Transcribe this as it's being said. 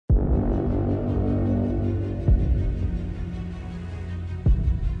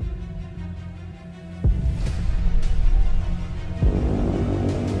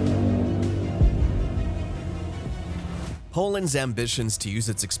Poland's ambitions to use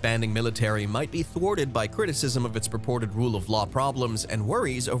its expanding military might be thwarted by criticism of its purported rule of law problems and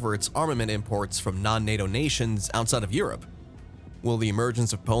worries over its armament imports from non-NATO nations outside of Europe. Will the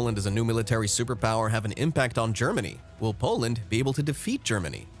emergence of Poland as a new military superpower have an impact on Germany? Will Poland be able to defeat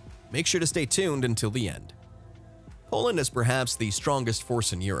Germany? Make sure to stay tuned until the end. Poland is perhaps the strongest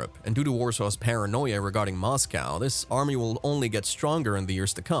force in Europe, and due to Warsaw's paranoia regarding Moscow, this army will only get stronger in the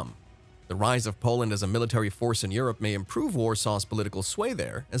years to come. The rise of Poland as a military force in Europe may improve Warsaw's political sway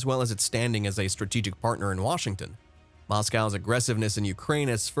there, as well as its standing as a strategic partner in Washington. Moscow's aggressiveness in Ukraine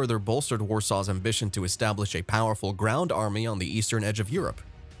has further bolstered Warsaw's ambition to establish a powerful ground army on the eastern edge of Europe.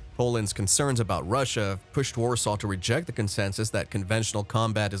 Poland's concerns about Russia have pushed Warsaw to reject the consensus that conventional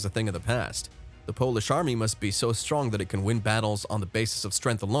combat is a thing of the past. The Polish army must be so strong that it can win battles on the basis of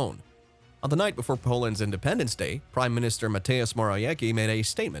strength alone. On the night before Poland's Independence Day, Prime Minister Mateusz Morawiecki made a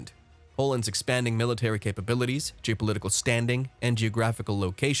statement. Poland's expanding military capabilities, geopolitical standing, and geographical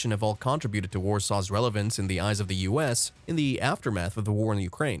location have all contributed to Warsaw's relevance in the eyes of the US in the aftermath of the war in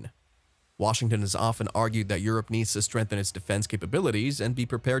Ukraine. Washington has often argued that Europe needs to strengthen its defense capabilities and be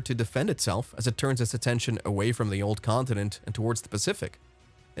prepared to defend itself as it turns its attention away from the old continent and towards the Pacific.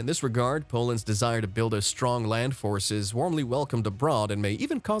 In this regard, Poland's desire to build a strong land force is warmly welcomed abroad and may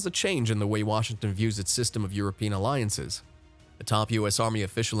even cause a change in the way Washington views its system of European alliances. A top U.S. Army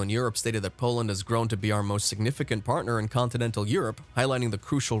official in Europe stated that Poland has grown to be our most significant partner in continental Europe, highlighting the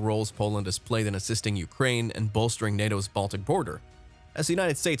crucial roles Poland has played in assisting Ukraine and bolstering NATO's Baltic border. As the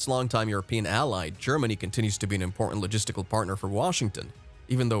United States' longtime European ally, Germany continues to be an important logistical partner for Washington.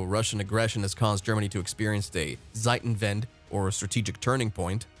 Even though Russian aggression has caused Germany to experience a Zeitenwende, or a strategic turning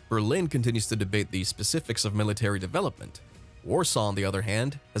point, Berlin continues to debate the specifics of military development. Warsaw, on the other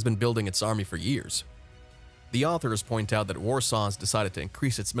hand, has been building its army for years. The authors point out that Warsaw has decided to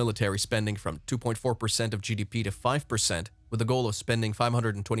increase its military spending from 2.4% of GDP to 5%, with the goal of spending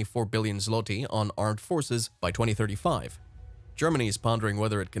 524 billion zloty on armed forces by 2035. Germany is pondering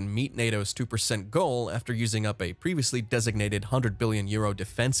whether it can meet NATO's 2% goal after using up a previously designated €100 billion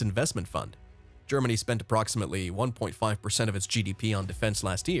defense investment fund. Germany spent approximately 1.5% of its GDP on defense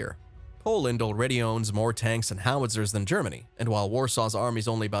last year. Poland already owns more tanks and howitzers than Germany, and while Warsaw's army is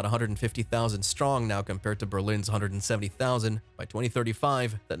only about 150,000 strong now compared to Berlin's 170,000, by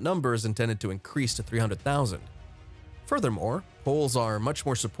 2035, that number is intended to increase to 300,000. Furthermore, Poles are much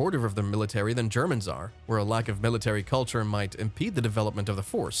more supportive of their military than Germans are, where a lack of military culture might impede the development of the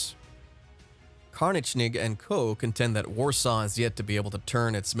force. Karnichnig and co. contend that Warsaw is yet to be able to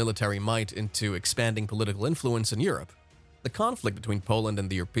turn its military might into expanding political influence in Europe. The conflict between Poland and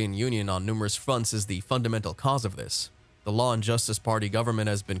the European Union on numerous fronts is the fundamental cause of this. The Law and Justice Party government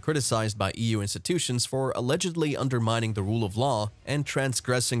has been criticized by EU institutions for allegedly undermining the rule of law and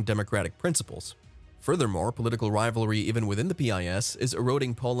transgressing democratic principles. Furthermore, political rivalry even within the PIS is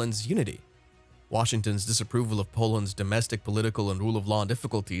eroding Poland's unity. Washington's disapproval of Poland's domestic political and rule of law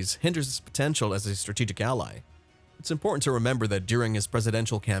difficulties hinders its potential as a strategic ally. It's important to remember that during his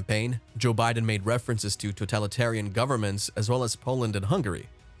presidential campaign, Joe Biden made references to totalitarian governments as well as Poland and Hungary.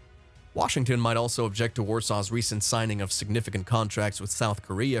 Washington might also object to Warsaw's recent signing of significant contracts with South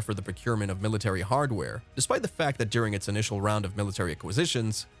Korea for the procurement of military hardware, despite the fact that during its initial round of military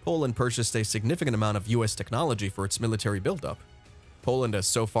acquisitions, Poland purchased a significant amount of U.S. technology for its military buildup. Poland has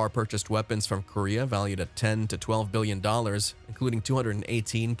so far purchased weapons from Korea valued at $10 to $12 billion, including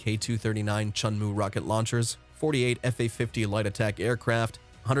 218 K-239 Chunmoo rocket launchers, 48 F-A-50 light attack aircraft,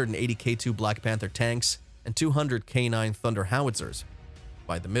 180 K-2 Black Panther tanks, and 200 K-9 Thunder howitzers.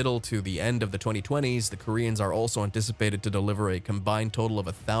 By the middle to the end of the 2020s, the Koreans are also anticipated to deliver a combined total of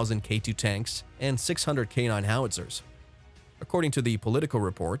 1,000 K-2 tanks and 600 K-9 howitzers. According to the Politico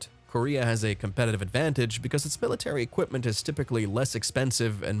report, Korea has a competitive advantage because its military equipment is typically less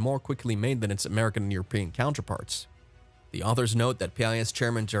expensive and more quickly made than its American and European counterparts. The authors note that PIS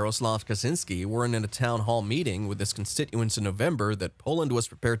Chairman Jarosław Kaczynski warned in a town hall meeting with his constituents in November that Poland was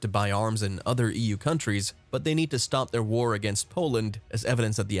prepared to buy arms in other EU countries, but they need to stop their war against Poland, as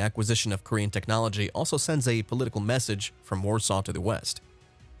evidence that the acquisition of Korean technology also sends a political message from Warsaw to the West.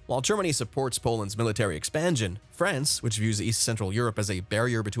 While Germany supports Poland's military expansion, France, which views East Central Europe as a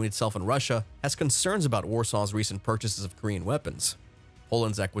barrier between itself and Russia, has concerns about Warsaw's recent purchases of Korean weapons.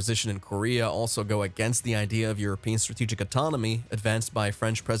 Poland's acquisition in Korea also go against the idea of European strategic autonomy advanced by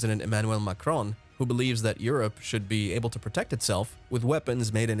French President Emmanuel Macron, who believes that Europe should be able to protect itself with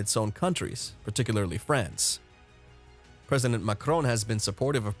weapons made in its own countries, particularly France. President Macron has been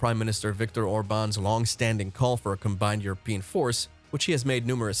supportive of Prime Minister Viktor Orban's long-standing call for a combined European force, which he has made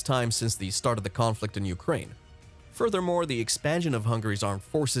numerous times since the start of the conflict in Ukraine. Furthermore, the expansion of Hungary's armed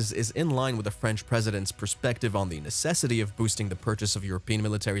forces is in line with the French president's perspective on the necessity of boosting the purchase of European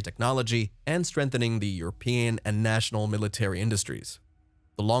military technology and strengthening the European and national military industries.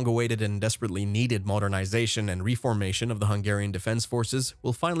 The long-awaited and desperately needed modernization and reformation of the Hungarian defense forces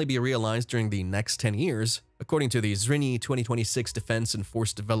will finally be realized during the next 10 years, according to the Zrínyi 2026 Defense and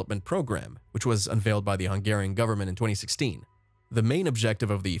Force Development Program, which was unveiled by the Hungarian government in 2016. The main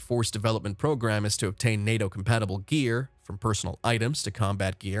objective of the Force Development Program is to obtain NATO-compatible gear, from personal items to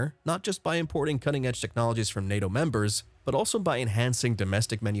combat gear, not just by importing cutting-edge technologies from NATO members, but also by enhancing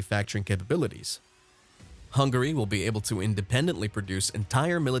domestic manufacturing capabilities. Hungary will be able to independently produce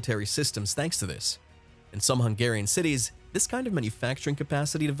entire military systems thanks to this. In some Hungarian cities, this kind of manufacturing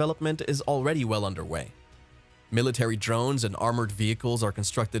capacity development is already well underway. Military drones and armored vehicles are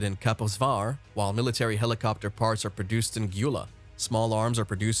constructed in Kaposvár, while military helicopter parts are produced in Gyula. Small arms are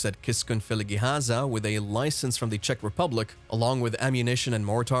produced at Kiskun-Filigiháza with a license from the Czech Republic, along with ammunition and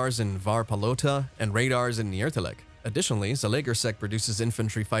mortars in Várpalota and radars in Nyírtelek. Additionally, Zalaegerszeg produces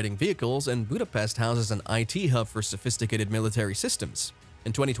infantry fighting vehicles, and Budapest houses an IT hub for sophisticated military systems.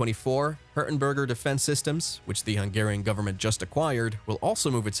 In 2024, Hertenberger Defense Systems, which the Hungarian government just acquired, will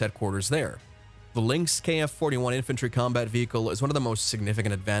also move its headquarters there. The Lynx KF-41 infantry combat vehicle is one of the most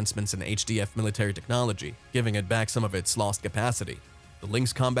significant advancements in HDF military technology, giving it back some of its lost capacity. The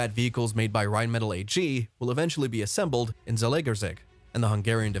Lynx combat vehicles made by Rheinmetall AG will eventually be assembled in Zalaegerszeg, and the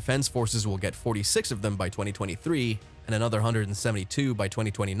Hungarian Defense Forces will get 46 of them by 2023 and another 172 by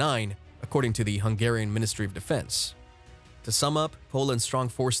 2029, according to the Hungarian Ministry of Defense. To sum up, Poland's strong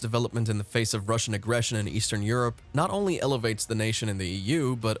force development in the face of Russian aggression in Eastern Europe not only elevates the nation in the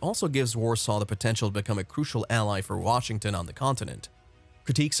EU, but also gives Warsaw the potential to become a crucial ally for Washington on the continent.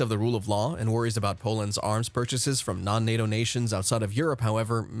 Critiques of the rule of law and worries about Poland's arms purchases from non-NATO nations outside of Europe,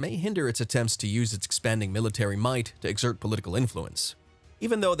 however, may hinder its attempts to use its expanding military might to exert political influence.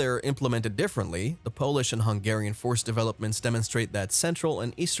 Even though they're implemented differently, the Polish and Hungarian force developments demonstrate that Central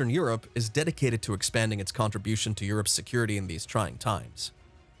and Eastern Europe is dedicated to expanding its contribution to Europe's security in these trying times.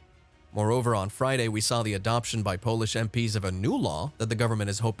 Moreover, on Friday, we saw the adoption by Polish MPs of a new law that the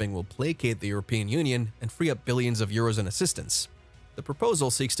government is hoping will placate the European Union and free up billions of euros in assistance. The proposal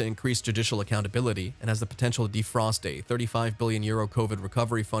seeks to increase judicial accountability and has the potential to defrost a €35 billion COVID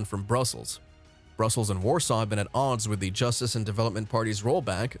recovery fund from Brussels. Brussels and Warsaw have been at odds with the Justice and Development Party's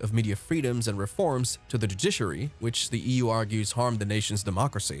rollback of media freedoms and reforms to the judiciary, which the EU argues harmed the nation's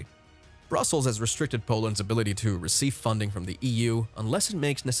democracy. Brussels has restricted Poland's ability to receive funding from the EU unless it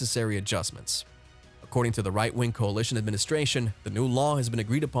makes necessary adjustments. According to the right-wing coalition administration, the new law has been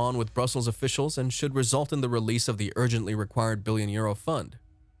agreed upon with Brussels officials and should result in the release of the urgently required billion-euro fund.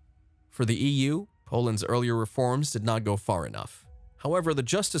 For the EU, Poland's earlier reforms did not go far enough. However, the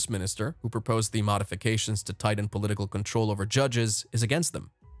Justice Minister, who proposed the modifications to tighten political control over judges, is against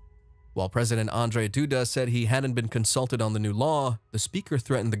them. While President Andrzej Duda said he hadn't been consulted on the new law, the speaker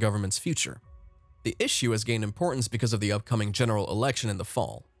threatened the government's future. The issue has gained importance because of the upcoming general election in the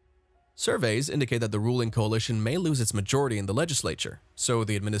fall. Surveys indicate that the ruling coalition may lose its majority in the legislature, so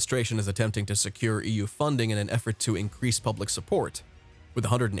the administration is attempting to secure EU funding in an effort to increase public support. With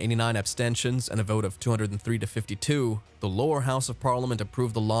 189 abstentions and a vote of 203 to 52, the lower house of parliament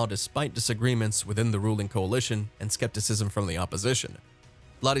approved the law despite disagreements within the ruling coalition and skepticism from the opposition.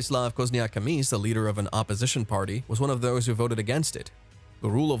 Władysław Kosiniak-Kamysz, the leader of an opposition party, was one of those who voted against it. The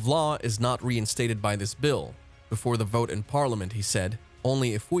rule of law is not reinstated by this bill. Before the vote in parliament, he said,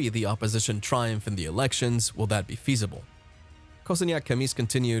 only if we, the opposition, triumph in the elections will that be feasible. Kosiniak-Kamysz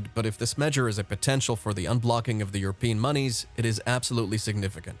continued, but if this measure is a potential for the unblocking of the European monies, it is absolutely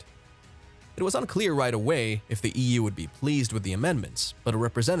significant. It was unclear right away if the EU would be pleased with the amendments, but a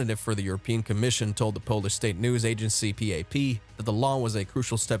representative for the European Commission told the Polish state news agency PAP that the law was a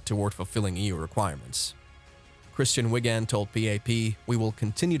crucial step toward fulfilling EU requirements. Christian Wigan told PAP, "We will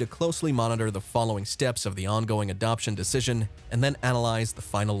continue to closely monitor the following steps of the ongoing adoption decision and then analyze the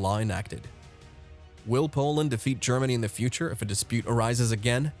final law enacted." Will Poland defeat Germany in the future if a dispute arises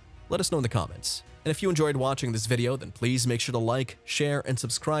again? Let us know in the comments. And if you enjoyed watching this video, then please make sure to like, share, and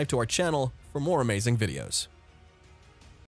subscribe to our channel for more amazing videos.